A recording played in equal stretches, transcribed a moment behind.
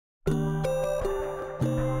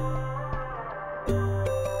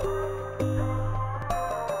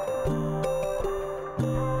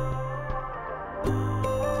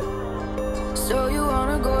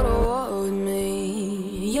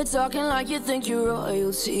You're talking like you think you're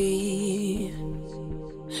royalty.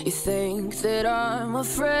 You think that I'm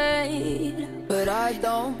afraid, but I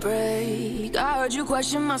don't break. I heard you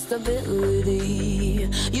question my stability.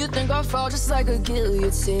 You think I'll fall just like a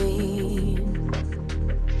guillotine,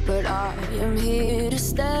 but I am here to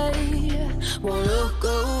stay, won't look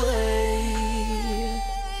away.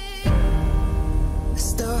 The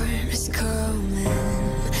storm is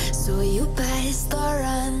coming, so you better start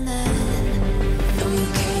running. No, you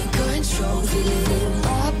can't control, feel it in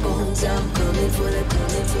my bones. I'm coming for the,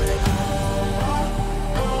 coming for the.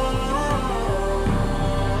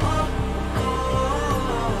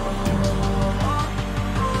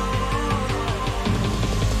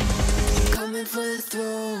 Coming for the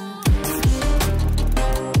throne.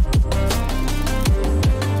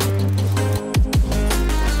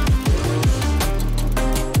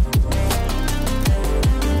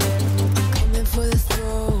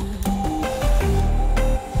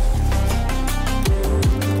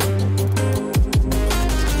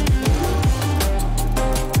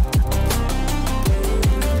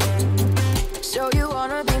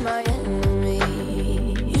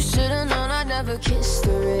 Kiss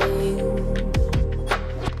the rain.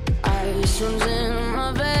 Ice runs in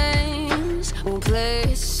my veins. Won't play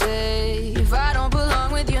it safe. I don't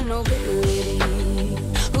belong with your nobility.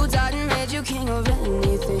 Who died and made you king of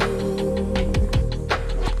anything?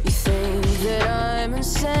 You think that I'm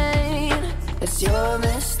insane? That's your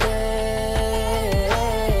mistake.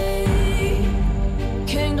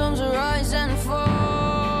 Kingdoms rise and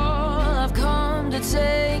fall. I've come to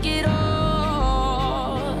take it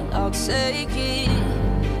all. I'll take it.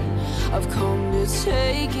 I've come to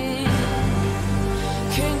take it.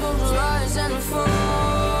 Kingdoms rise and fall.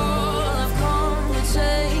 I've come to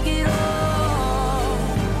take it all.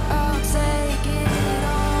 I'll take it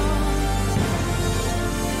all.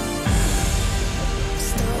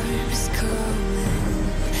 Storm is coming,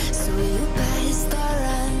 so you better start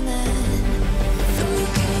running. Though you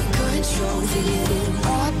can't control, feel it in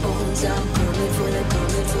my bones. I'm coming for the,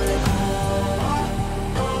 coming for the.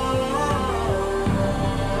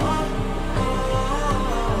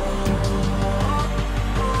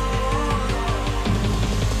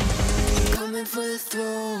 For the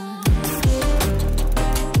throne.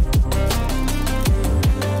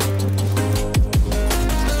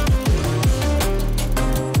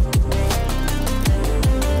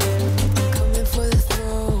 Coming for the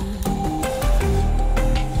throne.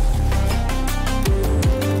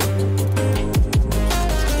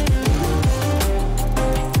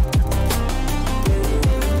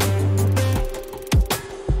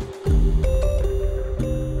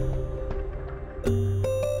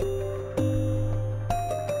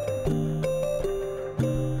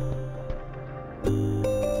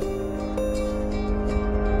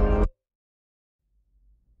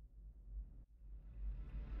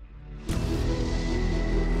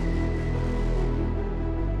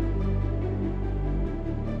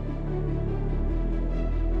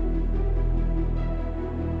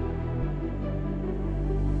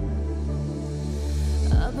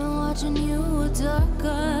 I've been watching you with dark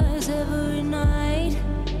eyes every night,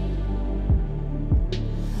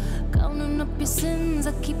 counting up your sins.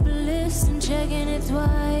 I keep a list and checking it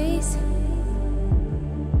twice.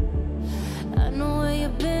 I know where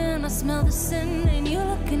you've been, I smell the sin, and you're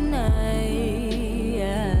looking nice.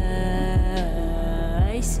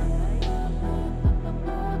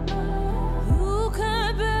 You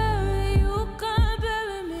can't bury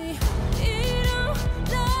me. You don't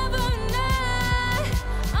love a night.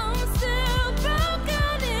 I'm still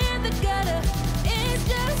broken in the gutter. It's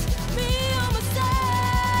just me on my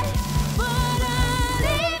side, but I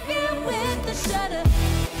leave you with the shudder.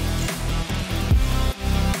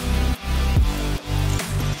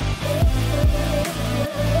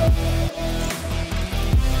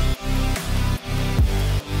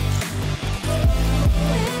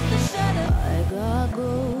 I got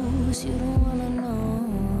goals you don't wanna know.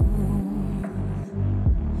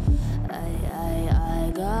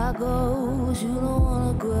 I got goals you don't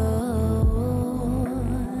wanna grow.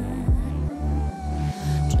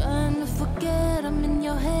 Trying to forget I'm in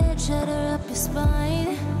your head, shatter up your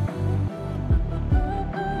spine.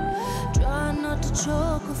 Try not to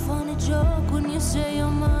choke, a funny joke when you say you're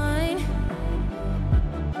mine.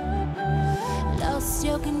 Lost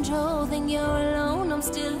your control, think you're alone, I'm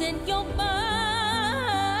still in your mind.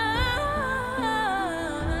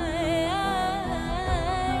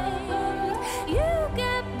 You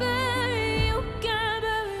can't bury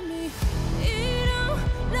me. You don't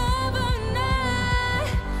love a night.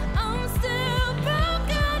 I'm still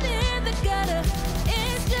broken in the gutter.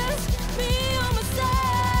 It's just me on my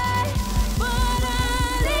side, but I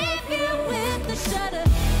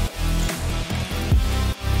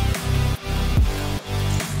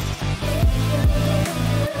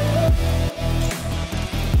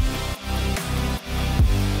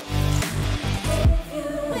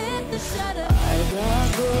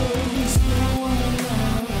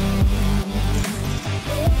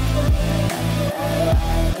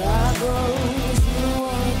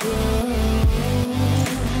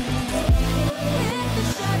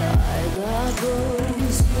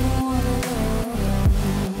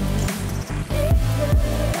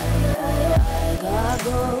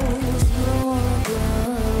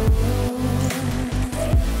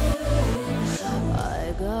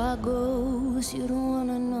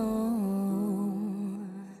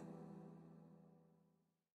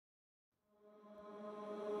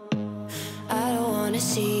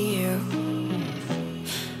see you.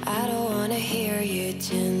 I don't wanna hear you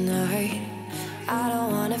tonight. I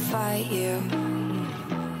don't wanna fight you.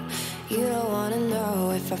 You don't wanna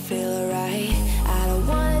know if I feel alright. I don't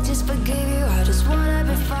wanna just forgive you, I just wanna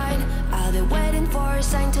be fine. I'll be waiting for a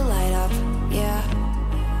sign to light up, yeah.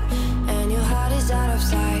 And your heart is out of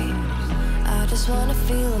sight. I just wanna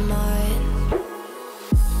feel mine.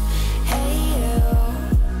 Hey you,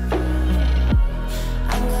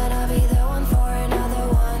 I'm gonna be the one for another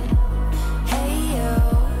one. Hey you,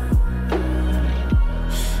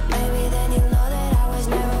 maybe then you'll know that I was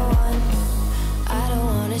never one. I don't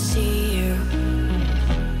wanna see you,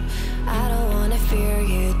 I don't wanna fear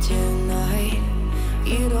you tonight.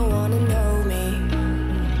 You don't wanna know me,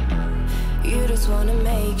 you just wanna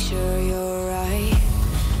make sure you're right.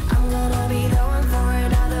 I'm gonna be the one for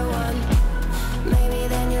another one. Maybe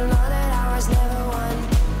then you'll know that I was never one.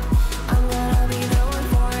 I'm gonna be the one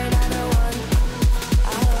for another one.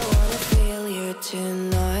 I don't wanna feel you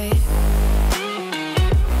tonight.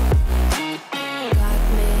 Got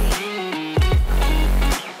me.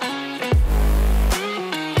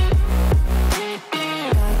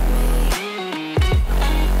 Got me.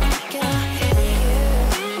 Can I hear you?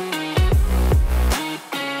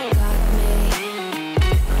 Got me.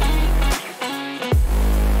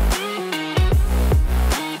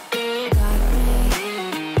 Got me.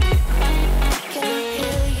 Can I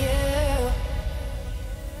hear you?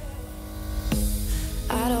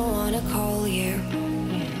 I don't wanna call you.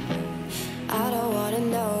 I don't wanna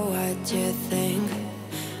know what you think.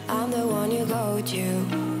 I'm the one you go to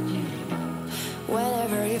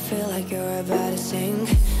whenever you feel like you're about to sink.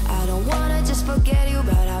 I don't wanna just forget you,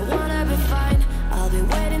 but I wanna be fine. I'll be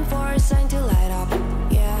waiting for a sign to light up,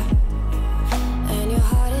 yeah. And your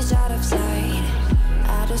heart is out of sight.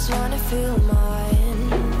 I just wanna feel mine.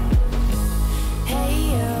 Hey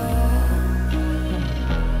you,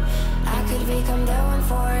 I could become the one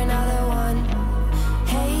for another one.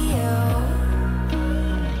 Hey you,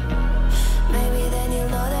 maybe then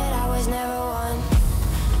you'll know that I was never one.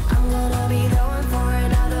 I'm gonna be the one for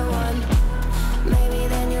another one. Maybe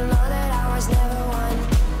then you'll know that I was never one.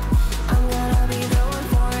 I'm gonna be the one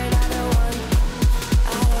for another one.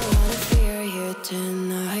 I don't wanna fear you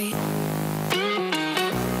tonight.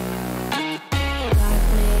 Got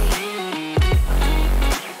me.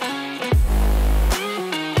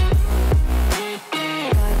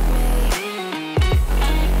 Got me.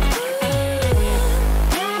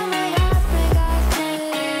 Got me, got me, got me.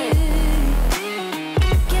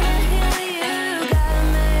 Can I hear you? Got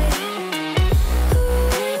me.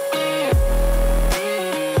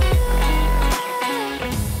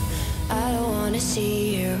 I don't wanna see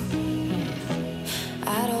you.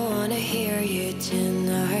 I don't wanna hear you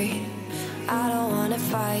tonight. I don't wanna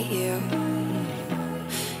fight you.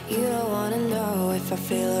 You don't wanna know if I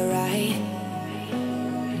feel alright.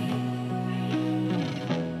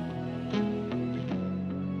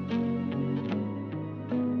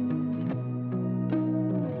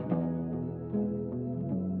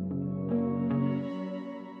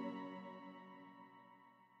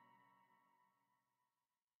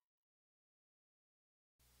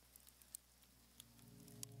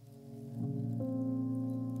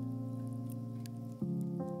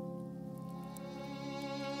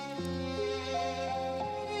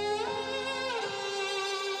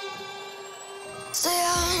 Say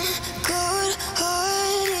I'm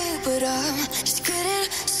good-hearted, but I'm just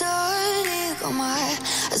getting started. Got my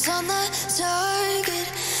eyes on the target.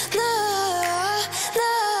 No,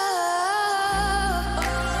 no.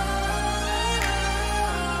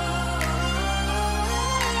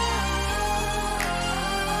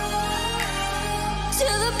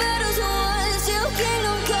 Till the battle's won, till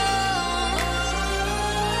kingdom come.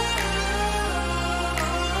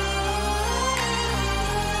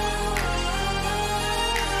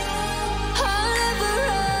 I'll never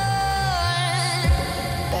run.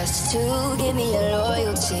 Best to give me your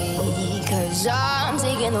loyalty, 'cause I'm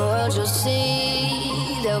taking the world, you'll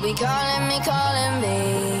see. They'll be calling me, calling me.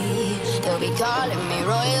 They'll be calling me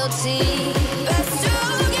royalty. Best to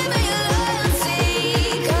give me your loyalty,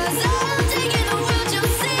 'cause I'm taking the world,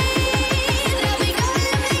 you'll see. They'll be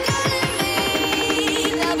calling me, calling me.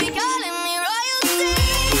 They'll be calling me royalty.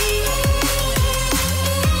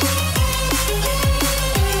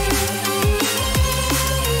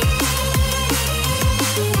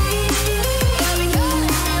 They'll be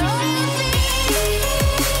calling me royalty.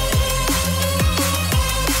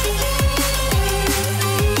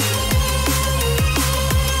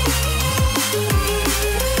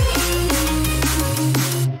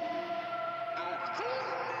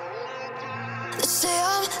 They say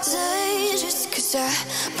I'm dangerous 'cause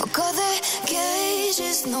Book all the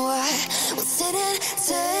cages. No, I will sit and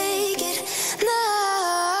take it.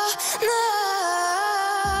 No, no.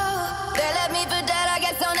 They left me for dead, I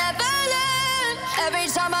guess I'll never learn. Every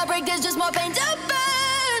time I break, there's just more pain to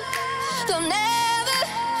burn. They'll never,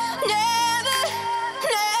 never,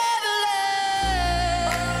 never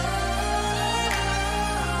learn.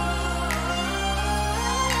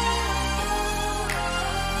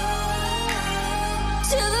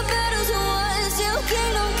 Till the battle's won, till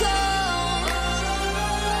kingdom come.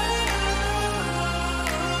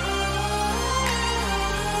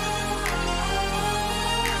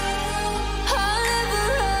 I'll never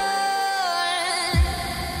run.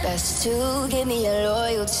 Best to give me your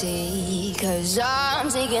loyalty, 'cause I'm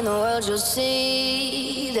taking the world, you'll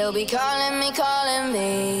see. They'll be calling me, calling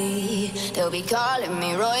me. They'll be calling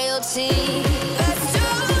me royalty. Best to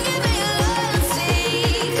give me your loyalty,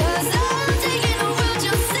 'cause I'm taking the world,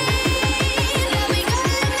 you'll see. They'll be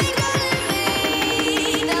calling me, calling me.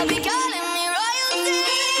 They'll be calling me royalty.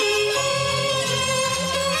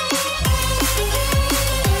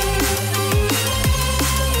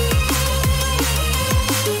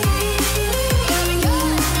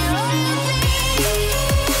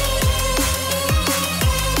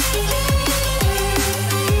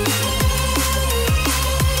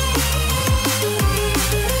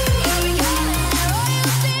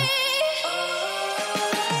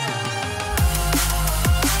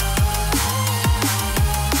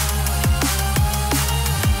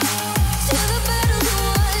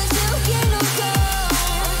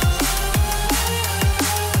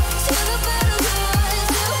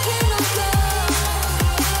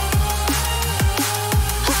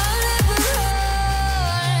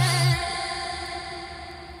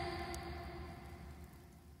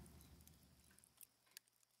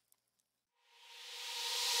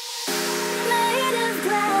 Made of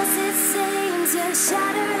glass, it seems you're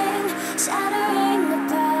shattering, shattering a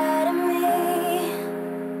part of me,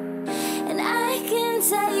 and I can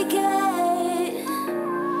take it.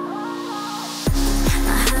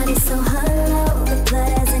 My heart is so hollow, the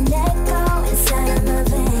blood has an echo inside of my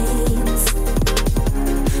veins.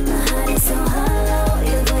 My heart is so hollow,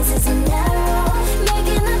 your voice is an arrow,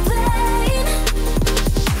 making the pain.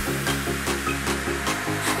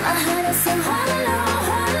 My heart is so hollow,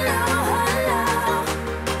 hollow, hollow.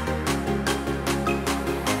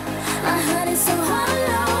 My heart is so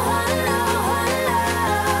hollow, hollow, hollow.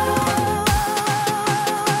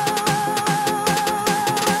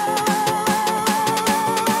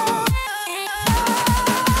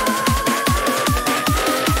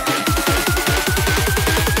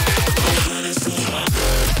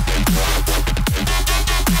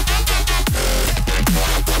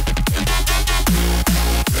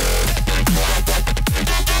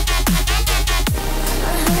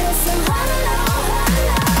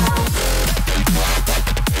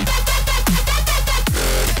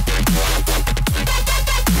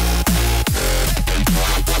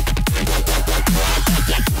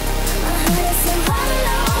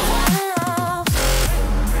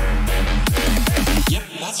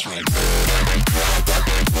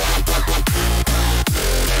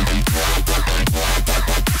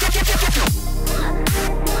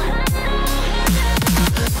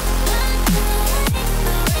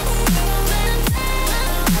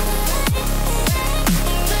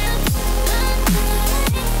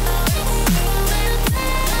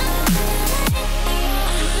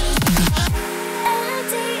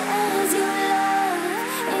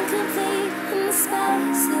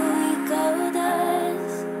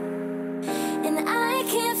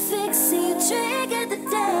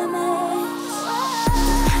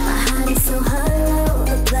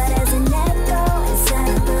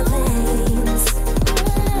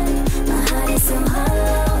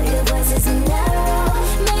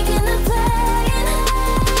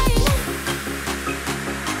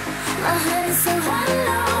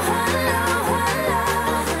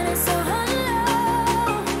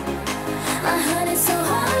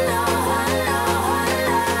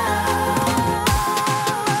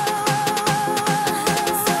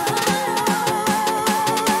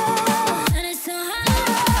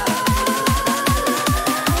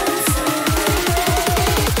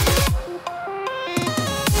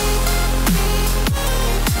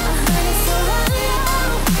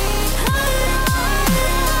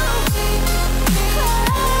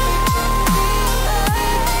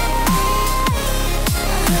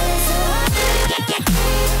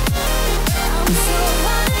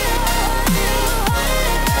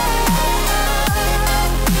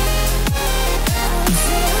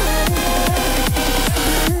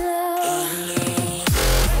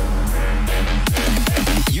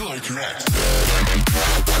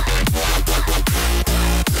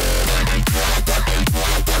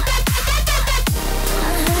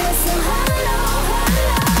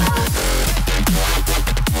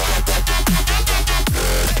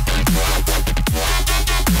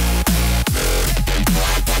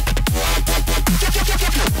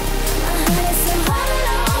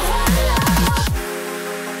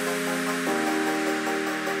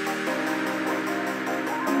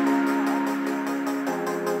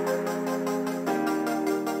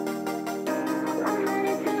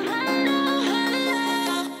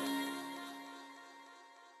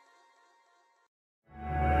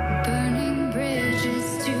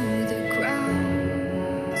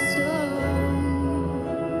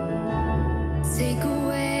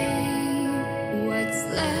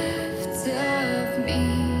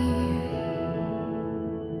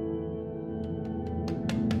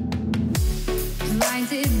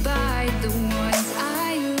 by the ones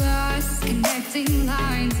I lost, connecting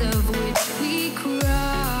lines of which we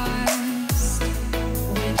crossed,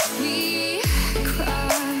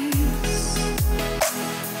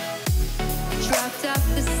 dropped off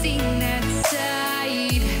the scene at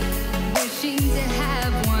sight, wishing to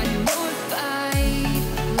have one more fight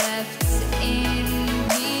left in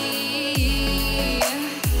me.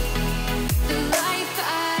 The life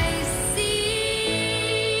I see,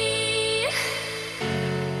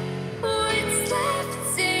 what's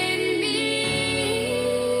left in me.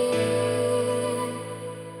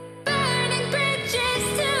 Burning bridges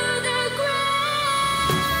to the ground.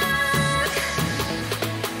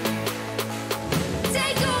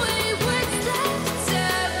 Take away what's left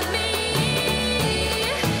of me.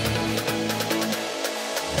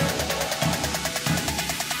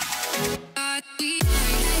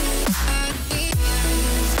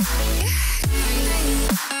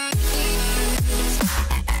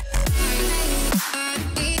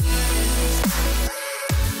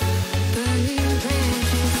 Burning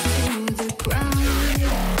bridges to the ground.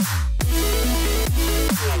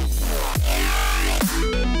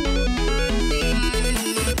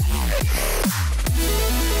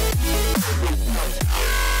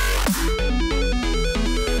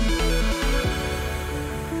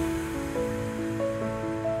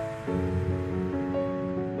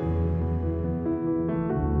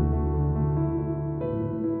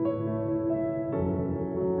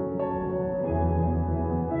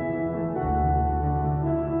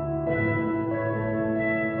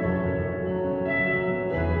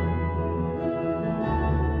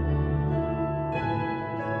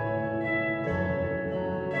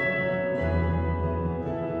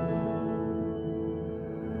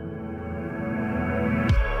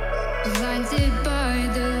 Blinded by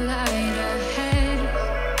the light ahead,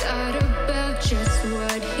 thought about just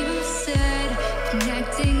what you said.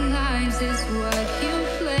 Connecting lines is what you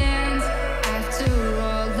planned. After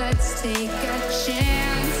all, let's take a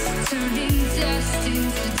chance. Turning dust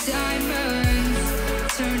into diamonds,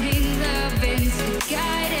 turning love into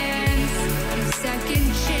guidance. A second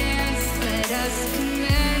chance, let us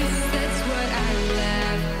commence. That's what I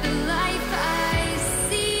left. The life I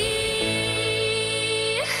see,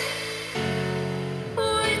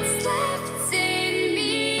 what's left in me.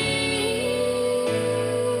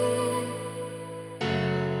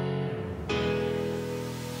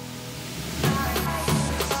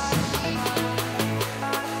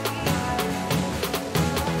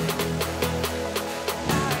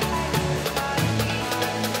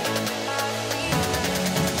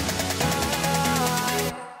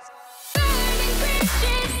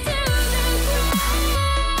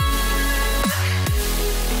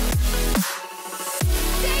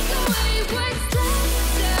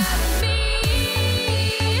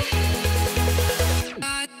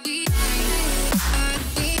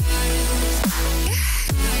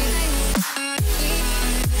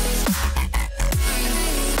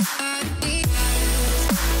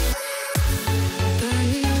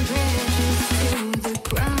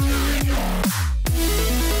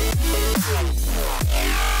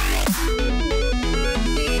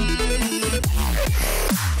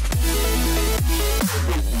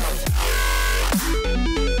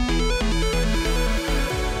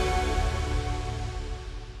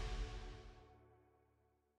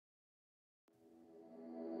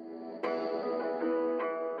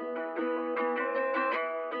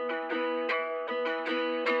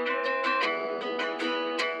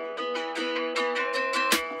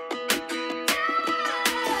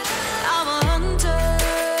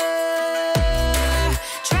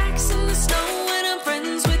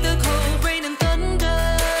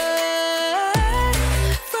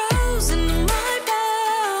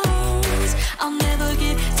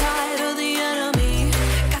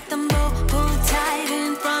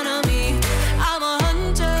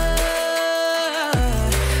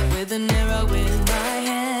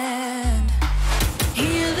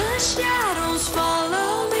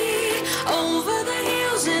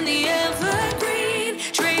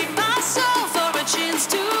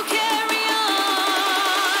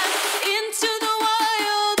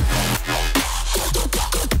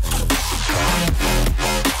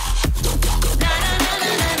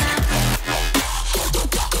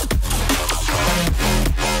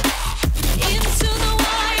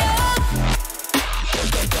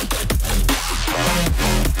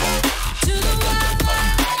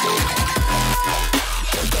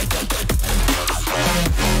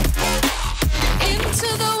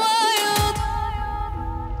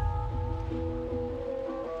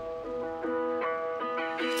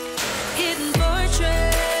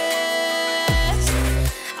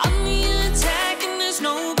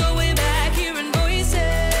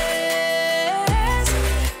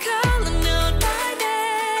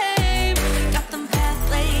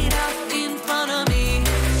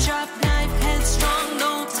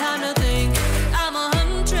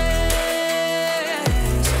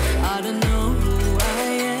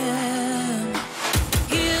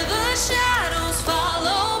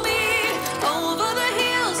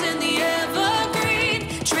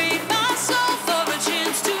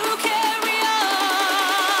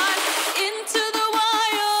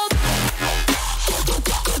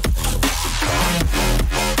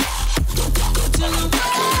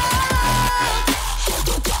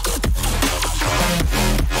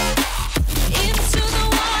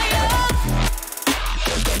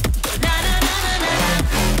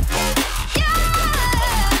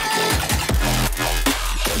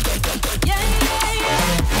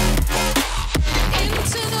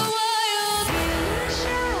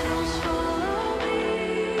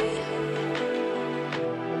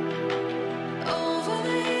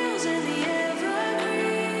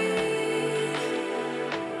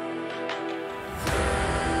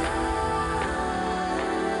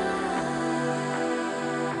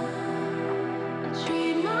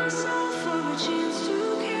 chance to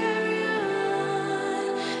carry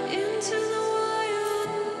on into the wild.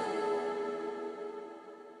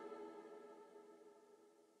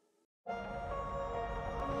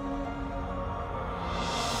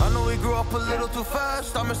 I know we grew up a little too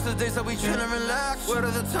fast. I miss the days that we chill and relax. Where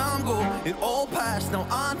did the time go? It all passed. Now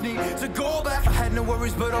I need to go back. I had no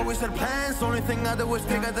worries but always had plans. The only thing I did was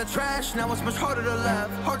take out the trash. Now it's much harder to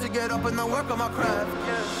laugh, hard to get up and then work on my craft.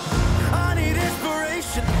 I need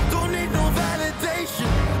inspiration, don't need no validation.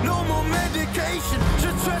 No more medication,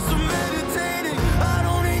 just try some meditating. I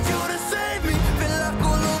don't need you to save me, feel like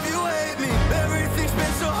all of you hate me. Everything's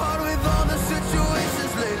been so hard with all the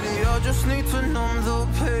situations lately. I just need to numb the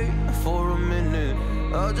pain for a minute.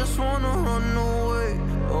 I just wanna run away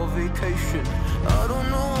on vacation. I don't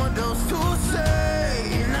know what else to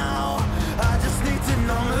say now. I just need to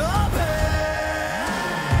numb the pain.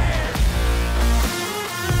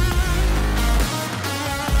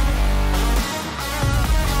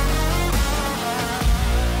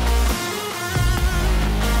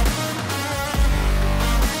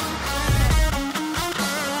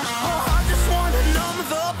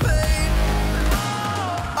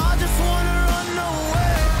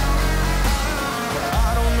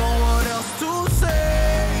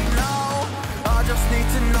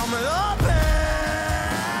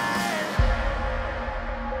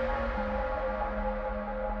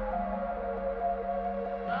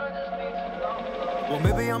 Well,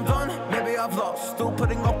 maybe I'm done, maybe I've lost. Still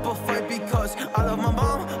putting up a fight because I love my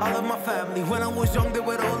mom, I love my family. When I was young, they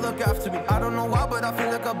would all look after me. I don't know why, but I feel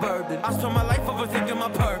like a burden. I spent my life overthinking my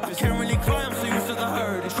purpose. I can't really cry, I'm so used to the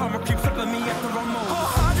hurt. And trauma keeps up at me at the wrong moment.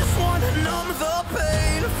 Oh, I just wanna numb the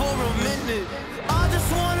pain for a minute. I just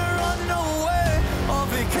wanna run away on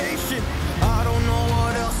vacation. I don't know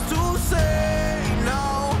what else to say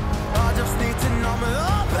now. I just need to numb the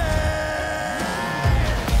pain.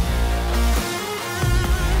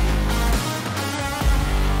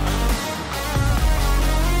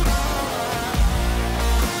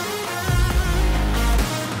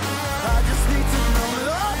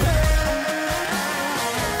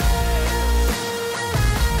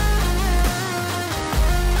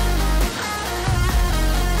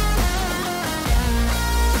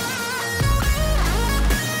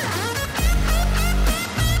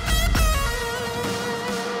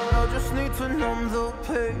 To numb the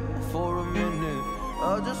pain for a minute.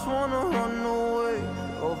 I just wanna run away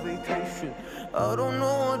on vacation. I don't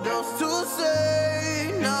know what else to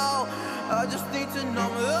say now. I just need to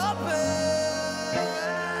numb the pain.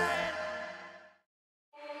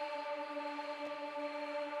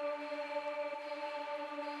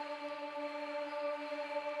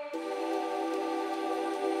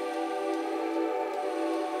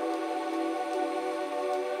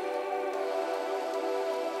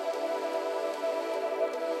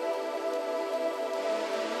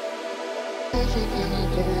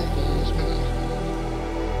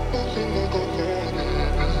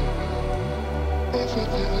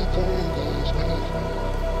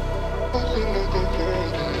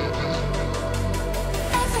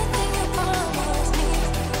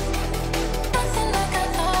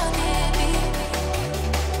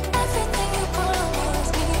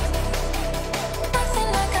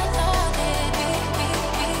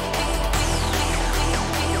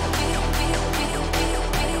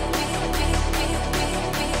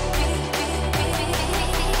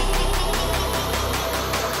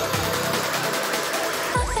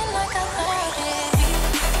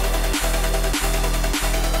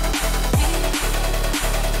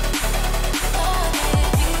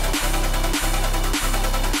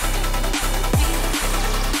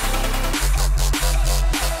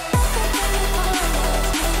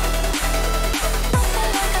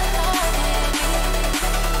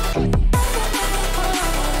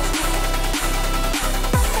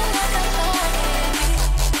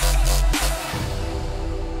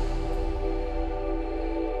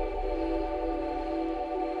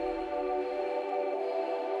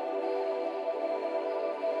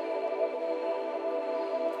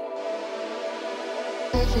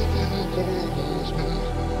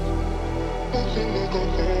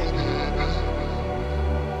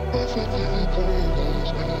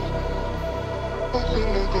 I feel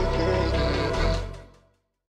like a